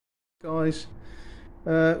Guys,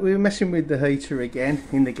 we were messing with the heater again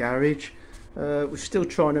in the garage. We're still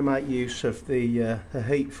trying to make use of the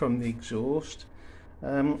heat from the exhaust.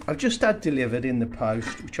 I've just had delivered in the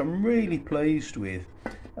post, which I'm really pleased with,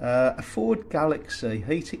 a Ford Galaxy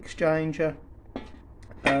heat exchanger.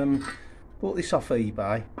 Bought this off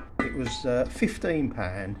eBay. It was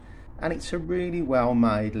 £15 and it's a really well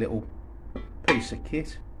made little piece of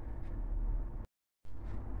kit.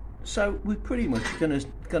 So we're pretty much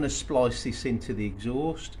gonna splice this into the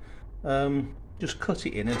exhaust. Just cut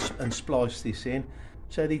it in and splice this in.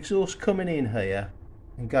 So the exhaust coming in here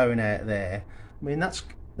and going out there, I mean that's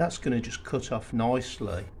going to just cut off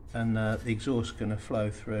nicely, and the exhaust going to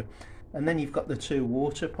flow through. And then you've got the two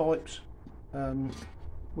water pipes,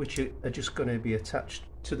 which are just going to be attached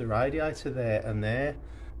to the radiator there,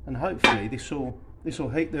 and hopefully this will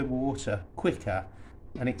heat the water quicker,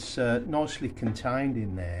 and it's nicely contained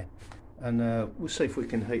in there, and we'll see if we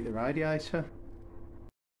can heat the radiator.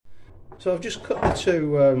 So I've just cut the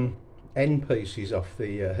two end pieces off the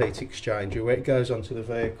heat exchanger where it goes onto the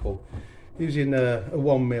vehicle using a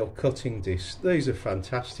 1mm cutting disc. These are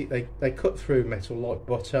fantastic. They cut through metal like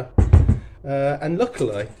butter, and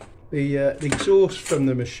luckily the exhaust from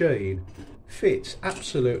the machine fits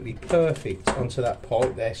absolutely perfect onto that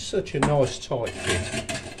pipe there. Such a nice tight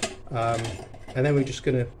fit. And then we're just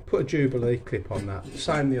going to put a Jubilee clip on that.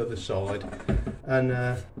 Same the other side, and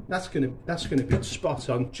that's going to be spot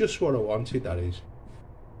on, just what I wanted. That is.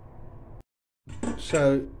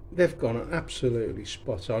 So they've gone absolutely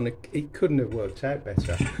spot on. It couldn't have worked out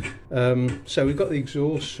better. So we've got the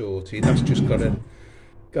exhaust sorted. That's just got to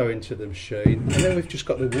go into the machine, and then we've just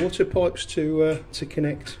got the water pipes to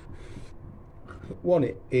connect. One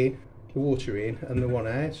in, the water in, and the one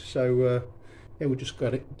out. So yeah, we've just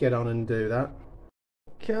got to get on and do that.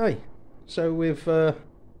 Okay, so we've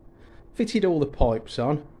fitted all the pipes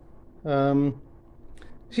on.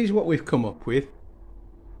 This is what we've come up with.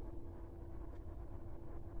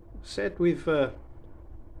 Said we've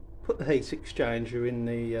put the heat exchanger in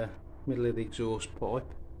the middle of the exhaust pipe,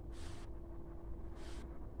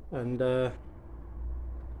 and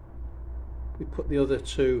we put the other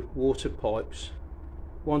two water pipes,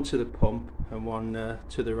 one to the pump and one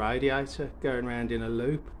to the radiator, going round in a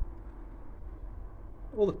loop.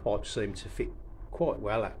 All the pipes seem to fit quite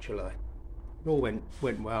well actually. It all went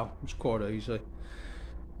well. It was quite easy.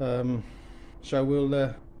 So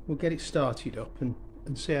we'll get it started up and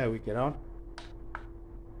see how we get on.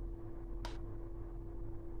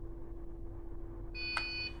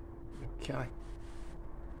 Okay.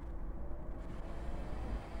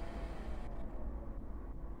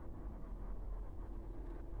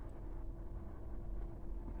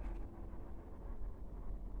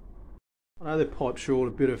 I know the pipes are all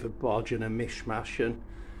a bit of a bodge and a mishmash and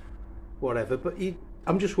whatever, but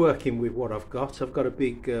I'm just working with what I've got. I've got a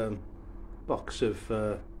big box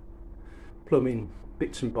of plumbing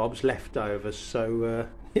bits and bobs leftovers, so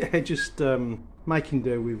yeah, just making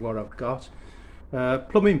do with what I've got.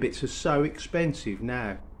 Plumbing bits are so expensive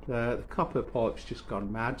now. The copper pipe's just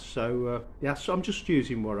gone mad, so yeah, so I'm just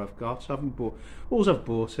using what I've got. I haven't bought. All I've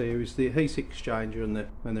bought here is the heat exchanger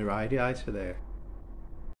and the radiator there.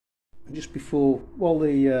 And just while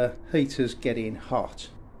the heater's getting hot,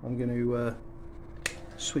 I'm going to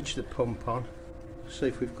switch the pump on, see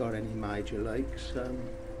if we've got any major leaks.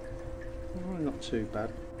 Not too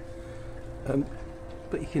bad,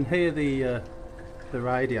 but you can hear the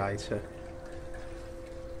radiator,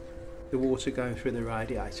 the water going through the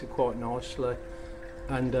radiator quite nicely.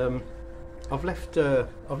 And I've left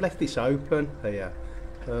this open here.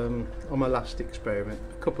 On my last experiment,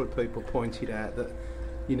 a couple of people pointed out that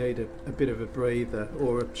you need a bit of a breather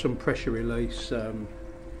or some pressure release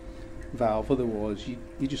valve, otherwise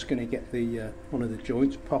you're just going to get the one of the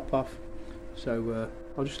joints pop off. So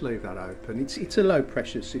I'll just leave that open. It's a low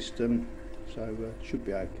pressure system, so it should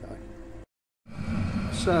be okay.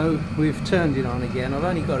 So we've turned it on again. I've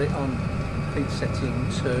only got it on heat setting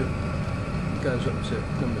 2. It goes up to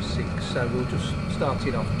number 6, so we'll just start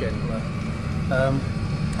it off gently.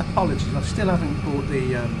 Apologies, I still haven't brought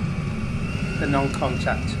the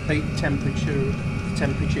non-contact heat temperature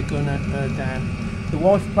gunner down. The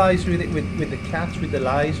wife plays with it with the cat, with the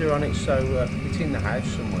laser on it, so it's in the house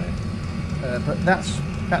somewhere. But that's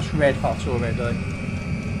red hot already.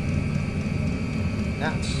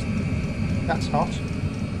 That's hot,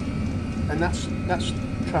 and that's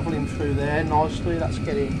travelling through there nicely. That's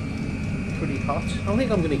getting pretty hot. I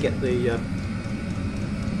think I'm going to get the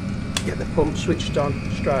pump switched on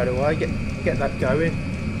straight away. Get that going.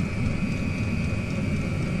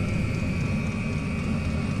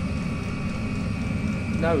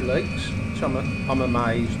 No leaks, which I'm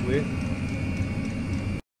amazed with.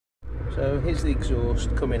 So here's the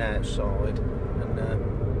exhaust coming outside, and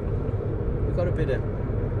we've got a bit of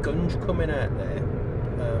gunge coming out there.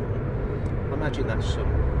 I imagine that's some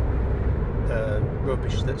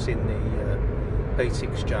rubbish that's in the heat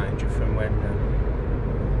exchanger from when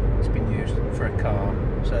it's been used for a car.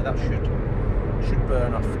 So that should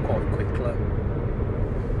burn off quite quickly.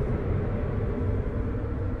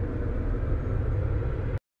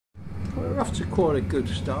 We're off to quite a good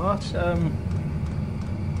start.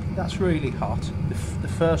 That's really hot, the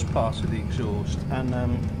first part of the exhaust, and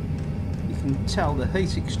you can tell the heat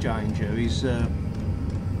exchanger is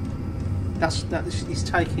it's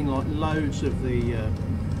taking like loads of the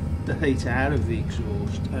heat out of the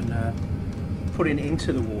exhaust and putting it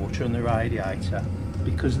into the water and the radiator,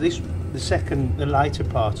 because the later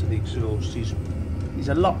part of the exhaust is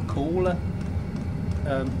a lot cooler.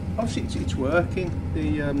 Obviously it's working, the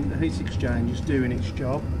heat exchanger is doing its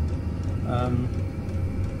job, and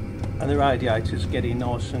the radiator's getting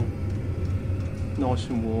nice and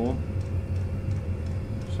warm.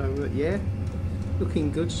 So yeah,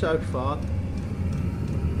 looking good so far.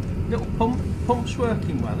 Little pump's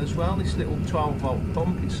working well as well. This little 12-volt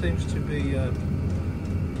pump, it seems to be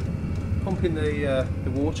pumping the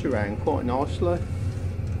water around quite nicely.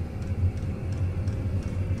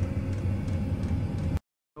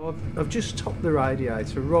 I've just topped the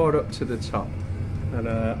radiator right up to the top, and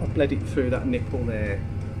I've bled it through that nipple there.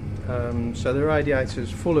 So the radiator's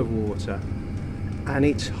full of water, and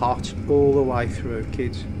it's hot all the way through,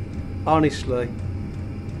 kids. Honestly,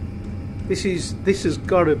 this has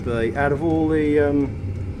got to be, out of all the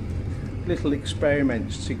little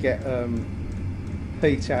experiments to get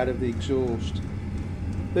heat out of the exhaust,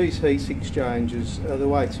 these heat exchangers are the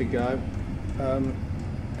way to go.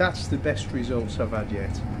 That's the best results I've had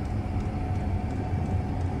yet.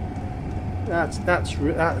 That's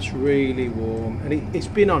really warm, and it's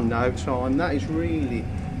been on no time. That is really,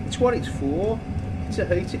 it's what it's for. It's a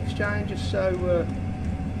heat exchanger, so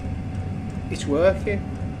it's working.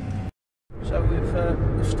 So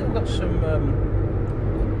we've still got some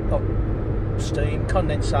steam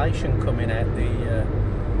condensation coming out the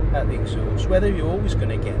exhaust. Whether you're always going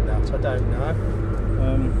to get that, I don't know.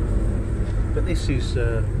 But this is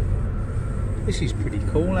pretty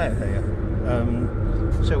cool out here.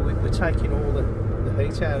 So we're taking all the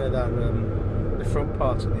heat out of that, the front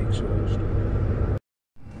part of the exhaust.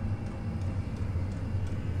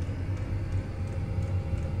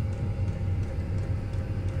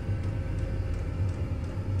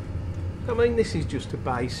 I mean, this is just a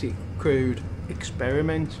basic, crude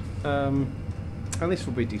experiment, and this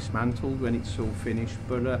will be dismantled when it's all finished,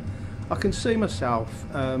 but I can see myself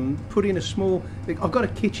putting a small, I've got a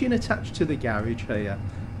kitchen attached to the garage here,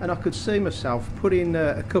 and I could see myself putting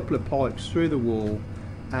a couple of pipes through the wall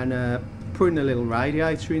and putting a little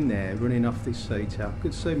radiator in there running off this heater. I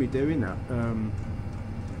could see me doing that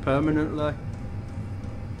permanently.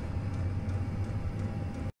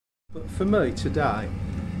 But for me today,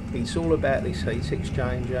 it's all about this heat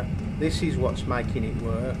exchanger. This is what's making it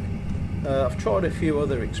work. I've tried a few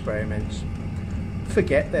other experiments.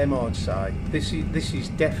 Forget them, I'd say. This is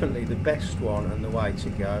definitely the best one and the way to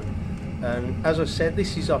go. As I said,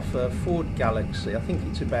 this is off a Ford Galaxy. I think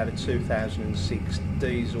it's about a 2006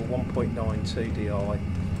 diesel 1.9 TDI,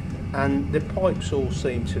 and the pipes all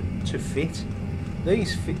seem to fit.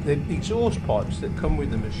 These fit, the exhaust pipes that come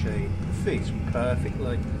with the machine fit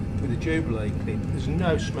perfectly with the Jubilee clip. There's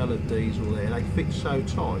no smell of diesel there. They fit so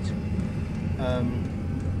tight. I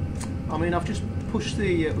mean, I've just pushed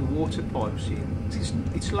the water pipes in.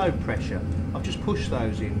 It's low pressure. I've just pushed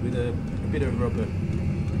those in with a bit of rubber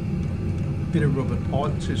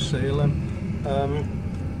pipe to seal them.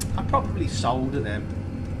 I'd probably solder them,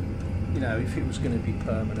 you know, if it was going to be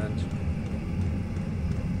permanent.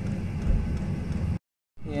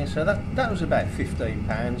 Yeah, so that was about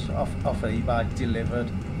 £15 off eBay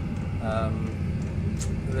delivered. And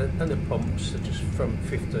the pumps are just from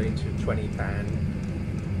 £15 to £20.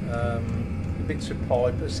 The bits of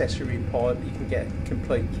pipe, accessory pipe, you can get a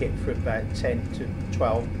complete kit for about £10 to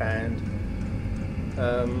 £12.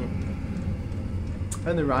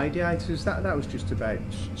 And the radiators, that was just about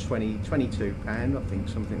 £22, I think,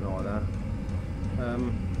 something like that.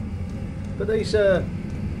 But these the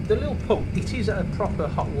little pump, it is a proper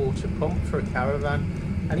hot water pump for a caravan,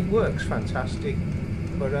 and it works fantastic.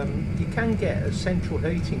 But you can get a central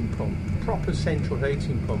heating pump, proper central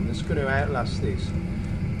heating pump that's going to outlast this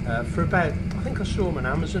for about, I think I saw them on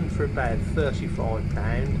Amazon for about £35.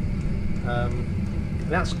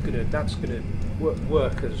 That's gonna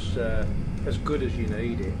work as good as you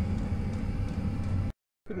need it.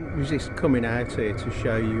 Couldn't resist coming out here to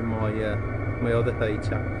show you my my other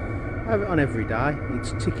heater. I have it on every day.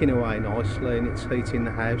 It's ticking away nicely and it's heating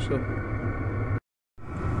the house up.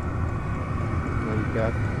 There you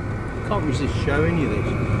go. Can't resist showing you this.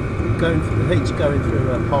 The heat's going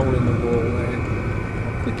through a hole in the wall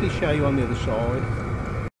there. I'll quickly show you on the other side.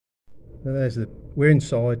 So we're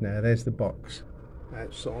inside now. There's the box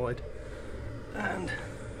outside, and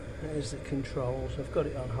there's the controls. I've got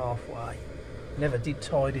it on halfway. Never did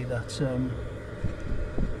tidy that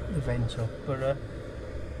the vent up, but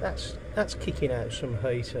that's kicking out some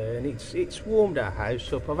heat here, and it's warmed our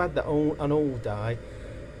house up. I've had that on all day.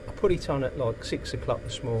 I put it on at like 6 o'clock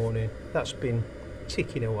this morning. That's been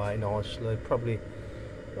ticking away nicely. Probably,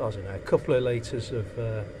 I don't know, a couple of litres of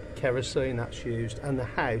kerosene that's used, and the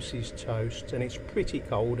house is toast, and it's pretty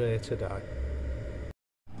cold here today.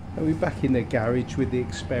 And we're back in the garage with the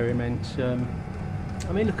experiment.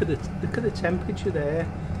 I mean, look at the temperature there.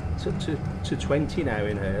 It's up to 20 now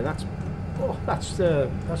in here. That's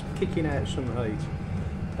kicking out some heat.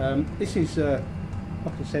 This is like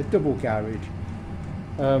I said, double garage.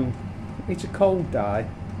 It's a cold day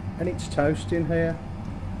and it's toast in here.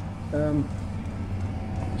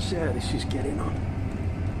 See how this is getting on.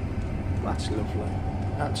 That's lovely.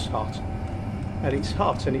 That's hot, and it's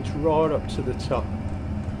hot and it's right up to the top.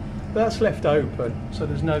 But that's left open, so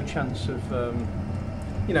there's no chance of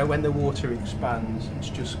you know, when the water expands, it's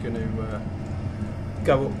just going to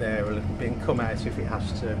go up there a little bit and come out if it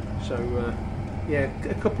has to. So yeah,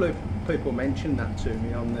 a couple of people mentioned that to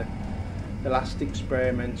me on the last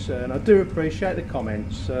experiments, and I do appreciate the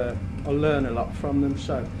comments. I learn a lot from them,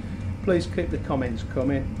 so please keep the comments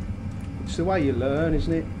coming. It's the way you learn,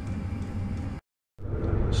 isn't it?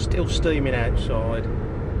 Still steaming outside.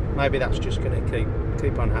 Maybe that's just going to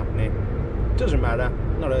keep on happening. Doesn't matter,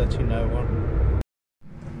 not hurting no one.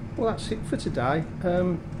 Well, that's it for today.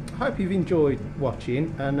 I hope you've enjoyed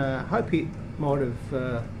watching, and I hope it might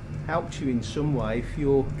have helped you in some way if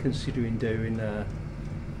you're considering doing a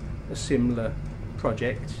similar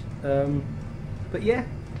project. But yeah,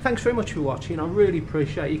 thanks very much for watching. I really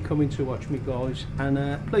appreciate you coming to watch me, guys,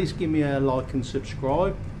 and please give me a like and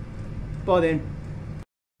subscribe. Bye then.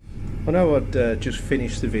 I know I'd just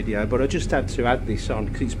finished the video, but I just had to add this on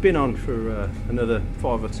because it's been on for another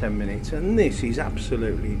 5 or 10 minutes, and this is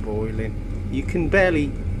absolutely boiling. You can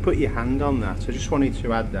barely put your hand on that. I just wanted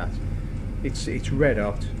to add that. It's red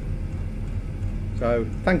hot. So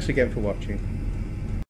thanks again for watching.